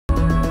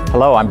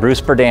Hello, I'm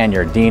Bruce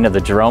Berdanier, Dean of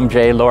the Jerome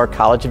J. Lohr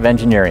College of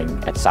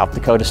Engineering at South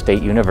Dakota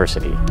State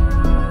University.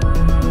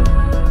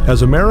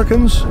 As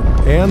Americans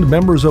and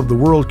members of the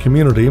world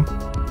community,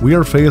 we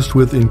are faced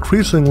with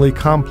increasingly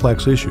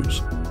complex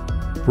issues.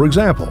 For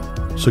example,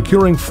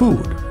 securing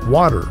food,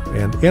 water,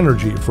 and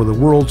energy for the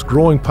world's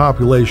growing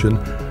population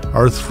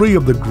are three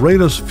of the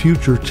greatest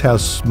future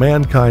tests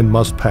mankind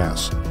must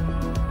pass.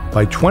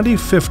 By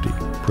 2050,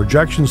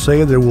 projections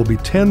say there will be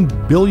 10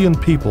 billion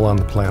people on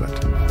the planet.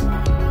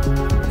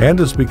 And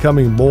it's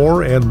becoming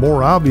more and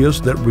more obvious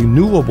that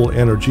renewable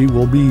energy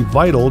will be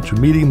vital to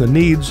meeting the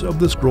needs of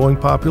this growing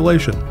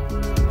population.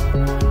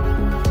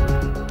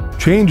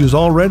 Change is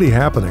already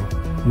happening.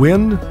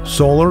 Wind,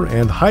 solar,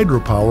 and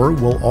hydropower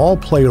will all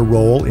play a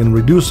role in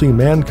reducing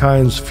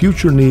mankind's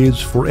future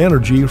needs for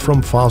energy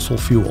from fossil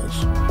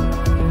fuels.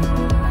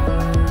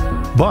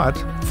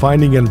 But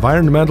finding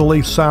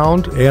environmentally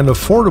sound and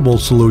affordable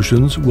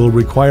solutions will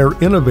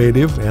require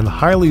innovative and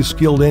highly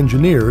skilled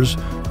engineers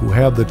who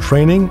have the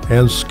training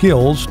and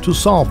skills to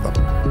solve them.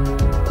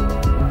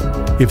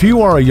 If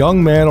you are a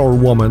young man or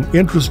woman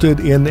interested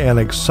in an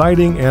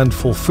exciting and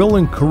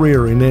fulfilling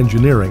career in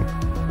engineering,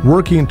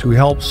 working to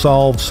help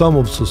solve some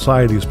of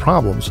society's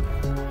problems,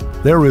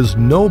 there is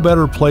no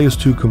better place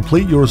to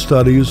complete your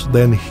studies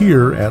than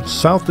here at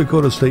South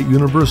Dakota State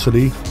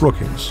University,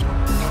 Brookings.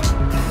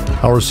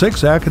 Our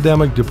 6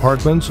 academic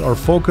departments are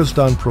focused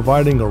on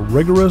providing a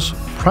rigorous,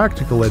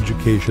 practical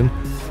education,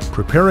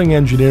 preparing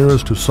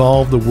engineers to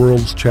solve the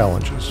world's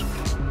challenges.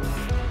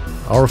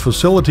 Our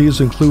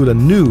facilities include a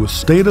new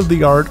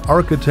state-of-the-art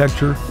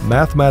architecture,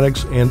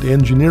 mathematics, and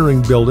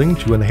engineering building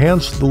to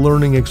enhance the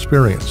learning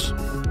experience.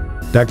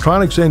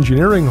 Dakotonics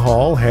Engineering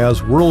Hall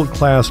has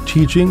world-class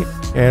teaching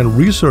and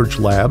research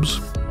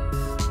labs,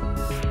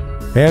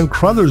 and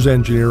Crothers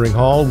Engineering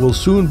Hall will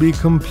soon be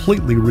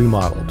completely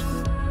remodeled.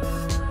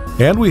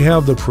 And we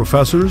have the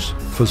professors,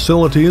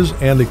 facilities,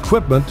 and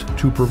equipment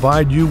to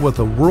provide you with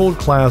a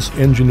world-class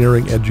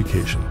engineering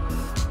education.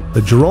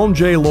 The Jerome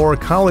J. Lohr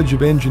College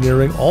of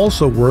Engineering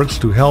also works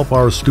to help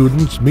our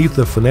students meet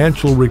the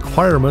financial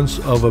requirements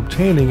of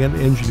obtaining an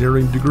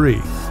engineering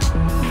degree.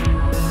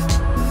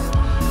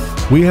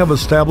 We have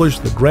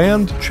established the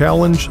Grand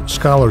Challenge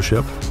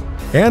Scholarship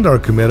and are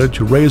committed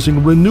to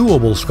raising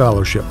renewable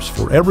scholarships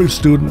for every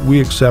student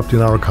we accept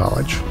in our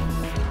college.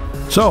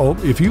 So,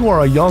 if you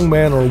are a young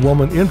man or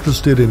woman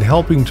interested in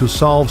helping to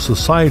solve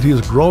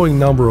society's growing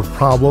number of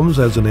problems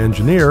as an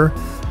engineer,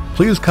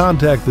 please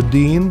contact the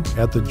Dean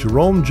at the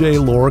Jerome J.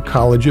 Lohr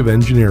College of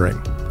Engineering.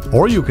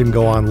 Or you can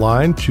go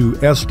online to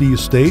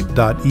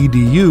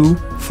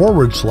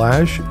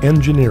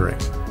sdstate.edu/engineering.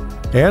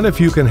 And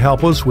if you can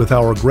help us with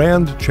our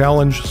Grand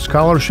Challenge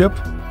Scholarship,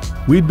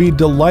 we'd be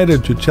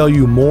delighted to tell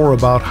you more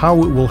about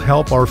how it will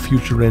help our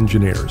future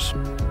engineers.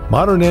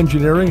 Modern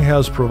engineering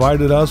has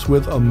provided us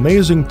with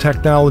amazing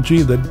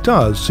technology that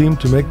does seem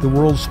to make the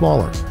world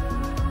smaller.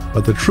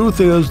 But the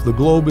truth is, the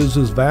globe is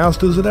as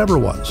vast as it ever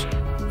was,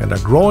 and a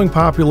growing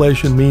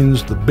population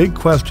means the big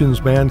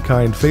questions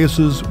mankind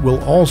faces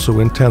will also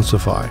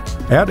intensify.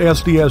 At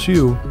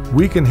SDSU,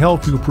 we can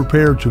help you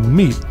prepare to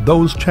meet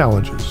those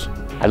challenges.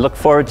 I look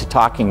forward to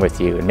talking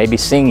with you and maybe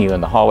seeing you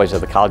in the hallways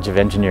of the College of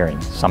Engineering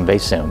someday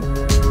soon.